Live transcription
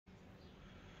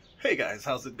Hey guys,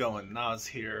 how's it going? Nas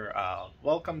here.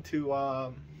 Welcome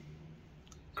to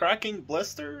Cracking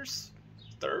Blisters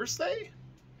Thursday?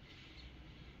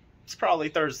 It's probably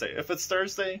Thursday. If it's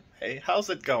Thursday, hey,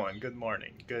 how's it going? Good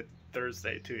morning. Good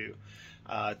Thursday to you.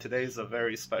 Today's a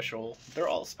very special, they're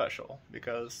all special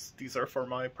because these are for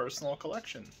my personal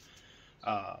collection.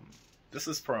 This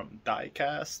is from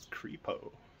Diecast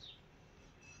Creepo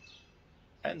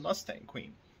and Mustang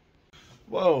Queen.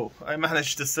 Whoa, I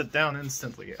managed to sit down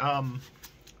instantly.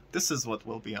 This is what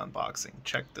we'll be unboxing.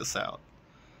 Check this out.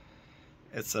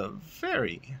 It's a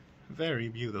very, very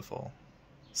beautiful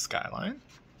Skyline.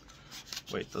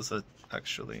 Wait, does it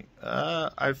actually...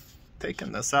 I've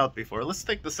taken this out before. Let's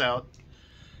take this out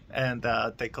and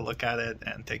take a look at it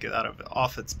and take it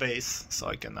off its base so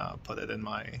I can put it in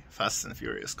my Fast and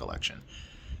Furious collection.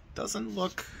 Doesn't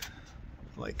look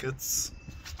like it's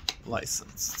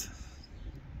licensed.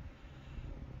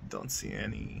 Don't see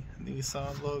any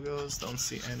Nissan logos, don't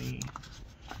see any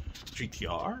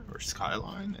GTR or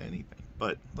Skyline, anything.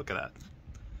 But look at that.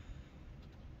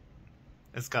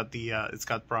 It's got the it's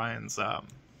got Brian's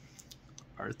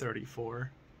R34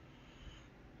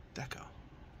 deco.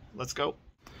 Let's go.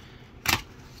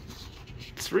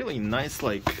 It's really nice,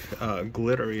 like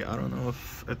glittery. I don't know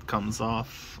if it comes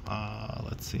off.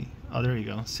 Let's see. Oh, there you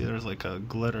go. See, there's like a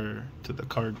glitter to the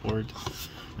cardboard,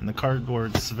 and the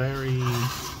cardboard's very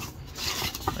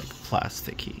like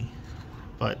plasticky,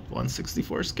 but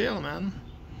 1/64 scale, man.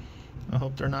 I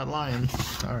hope they're not lying.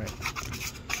 All right.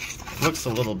 Looks a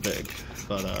little big,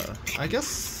 but I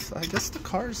guess the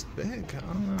car's big. I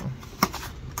don't know.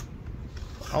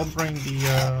 I'll bring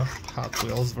the Hot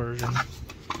Wheels version.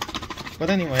 But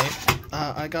anyway,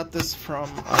 I got this from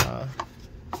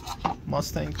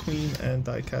Mustang Queen and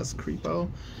Diecast Creepo.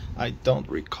 I don't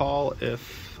recall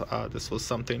if this was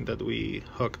something that we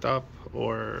hooked up,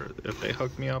 or if they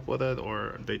hooked me up with it,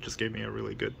 or they just gave me a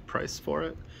really good price for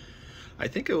it. I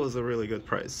think it was a really good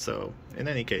price. So in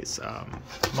any case,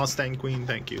 Mustang Queen,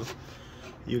 thank you.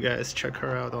 You guys check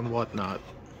her out on Whatnot.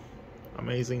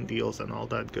 Amazing deals and all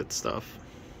that good stuff.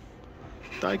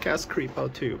 Diecast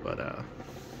Creepo too, but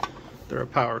they're a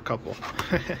power couple.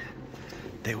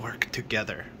 They work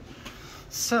together.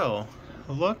 So,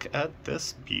 look at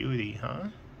this beauty, huh?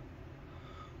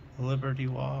 Liberty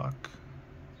Walk.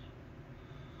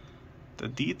 The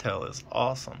detail is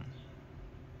awesome.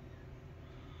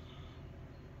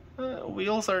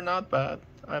 Wheels are not bad.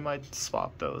 I might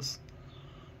swap those.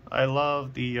 I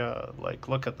love the, like,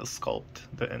 look at the sculpt,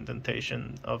 the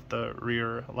indentation of the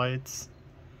rear lights.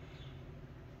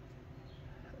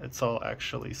 It's all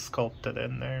actually sculpted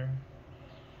in there.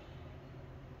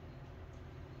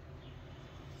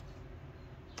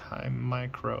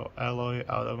 TIMEMICRO Alloy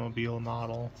automobile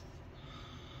model.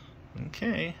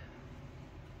 Okay.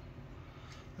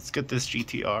 Let's get this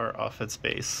GTR off its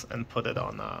base and put it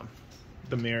on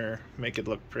the mirror. Make it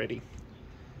look pretty.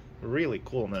 Really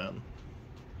cool, man.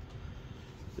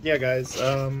 But yeah, guys,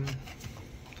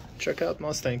 check out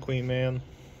Mustang Queen, man.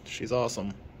 She's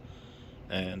awesome.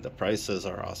 And the prices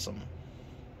are awesome.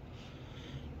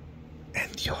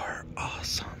 And you're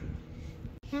awesome.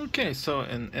 Okay, so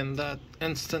in that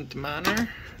instant manner,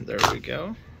 there we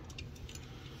go.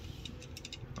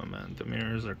 Oh man, the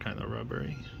mirrors are kind of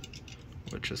rubbery,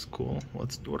 which is cool.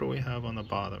 What do we have on the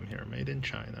bottom here? Made in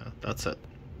China. That's it.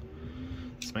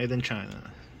 It's made in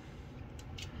China.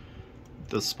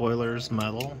 The spoiler's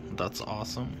metal. That's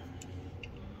awesome.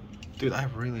 Dude, I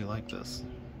really like this.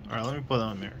 Alright, let me put it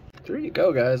on mirror. There you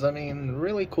go, guys. I mean,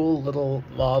 really cool little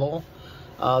model.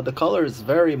 The color is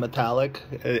very metallic.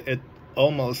 It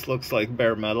almost looks like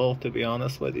bare metal, to be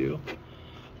honest with you.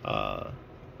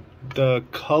 The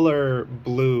color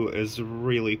blue is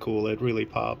really cool. It really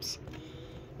pops.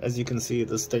 As you can see,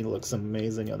 this thing looks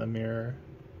amazing on the mirror.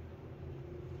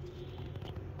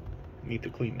 Need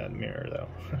to clean that mirror though.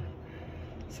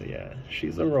 So yeah,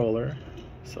 she's a roller,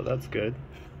 so that's good.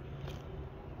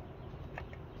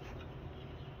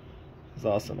 It's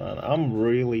awesome, man. I'm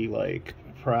really like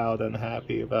proud and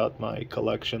happy about my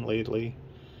collection lately.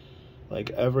 Like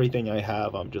everything I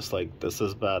have, I'm just like, this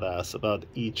is badass about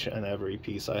each and every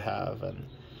piece I have. And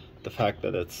the fact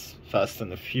that it's Fast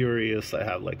and the Furious, I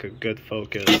have like a good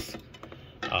focus.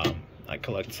 I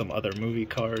collect some other movie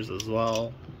cars as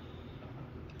well.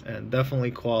 And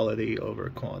definitely quality over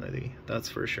quantity, that's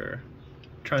for sure.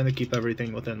 Trying to keep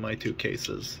everything within my 2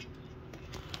 cases.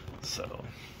 So,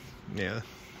 yeah,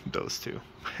 those two.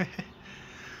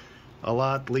 A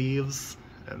lot leaves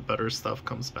and better stuff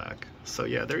comes back. So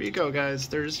yeah, there you go, guys.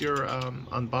 There's your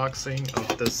unboxing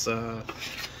of this,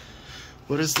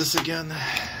 what is this again?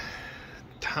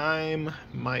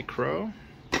 TIMEMICRO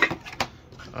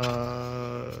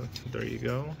There you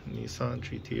go, Nissan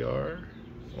GTR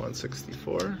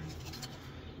 164,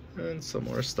 and some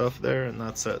more stuff there, and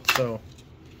that's it. So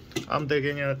I'm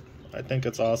digging it. I think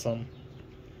it's awesome.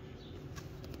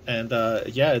 And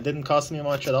yeah, it didn't cost me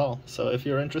much at all. So if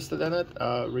you're interested in it,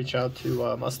 reach out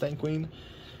to Mustang Queen.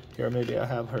 Here, maybe I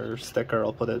have her sticker.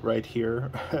 I'll put it right here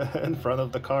in front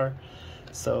of the car.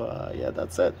 So yeah,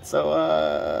 that's it.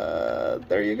 So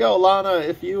there you go, Lana.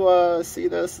 If you see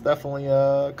this, definitely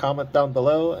comment down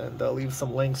below and leave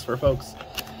some links for folks.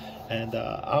 And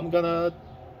I'm gonna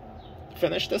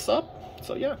finish this up.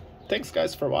 So yeah, thanks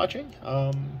guys for watching.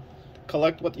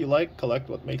 Collect what you like, collect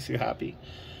what makes you happy.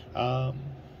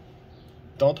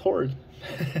 Don't hoard.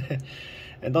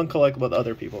 And don't collect what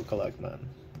other people collect, man.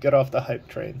 Get off the hype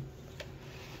train.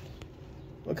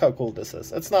 Look how cool this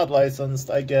is. It's not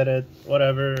licensed, I get it,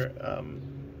 whatever.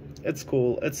 It's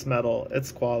cool, it's metal,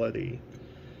 it's quality.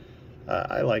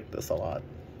 I like this a lot.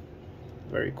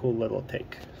 Very cool little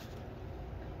take.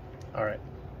 Alright.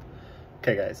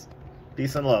 Okay guys,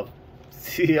 peace and love.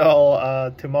 See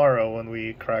y'all tomorrow when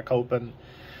we crack open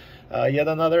yet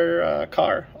another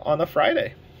car on a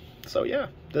Friday. So yeah,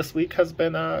 this week has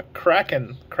been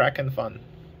crackin' fun.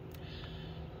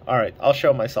 Alright, I'll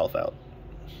show myself out.